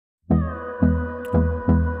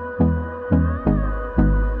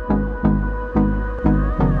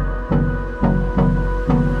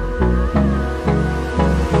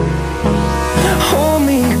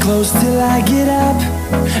close till I get up.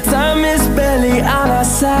 Time is barely on our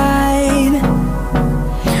side.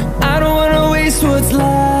 I don't wanna waste what's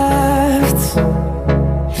left.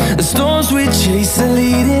 The storms we chase are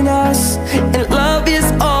leading us, and love is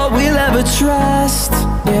all we'll ever trust.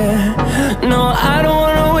 Yeah, no, I don't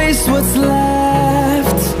wanna waste what's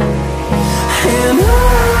left. And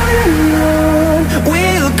on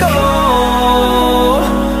we'll go,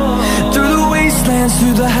 through the wastelands,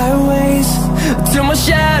 through the highways, till my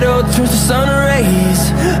shadow turns to sun rays.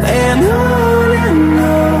 And on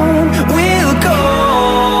we'll go,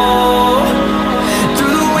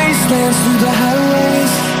 through the wastelands, through the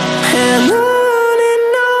highways, and on we'll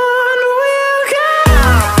go.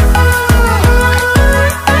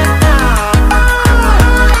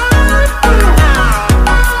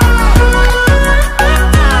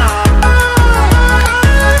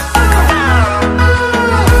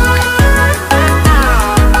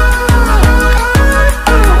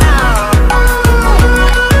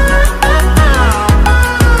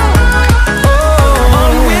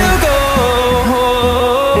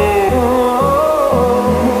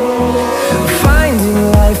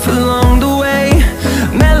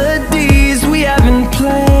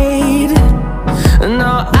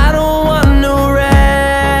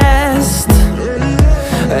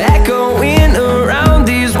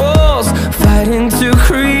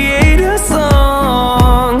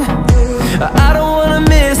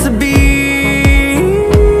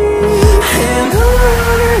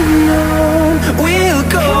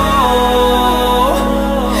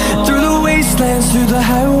 Through the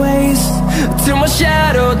highways, till my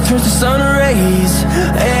shadow turns to sun rays.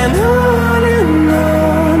 And on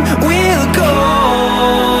we'll go,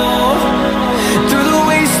 through the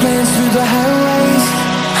wastelands, through the highways,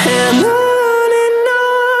 and on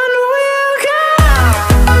we'll go.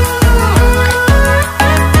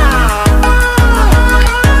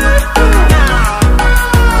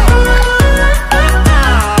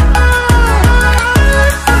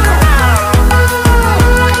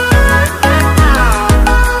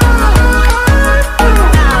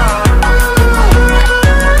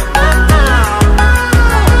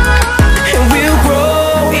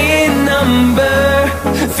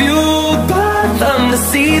 Fueled by them to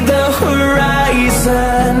see the horizon.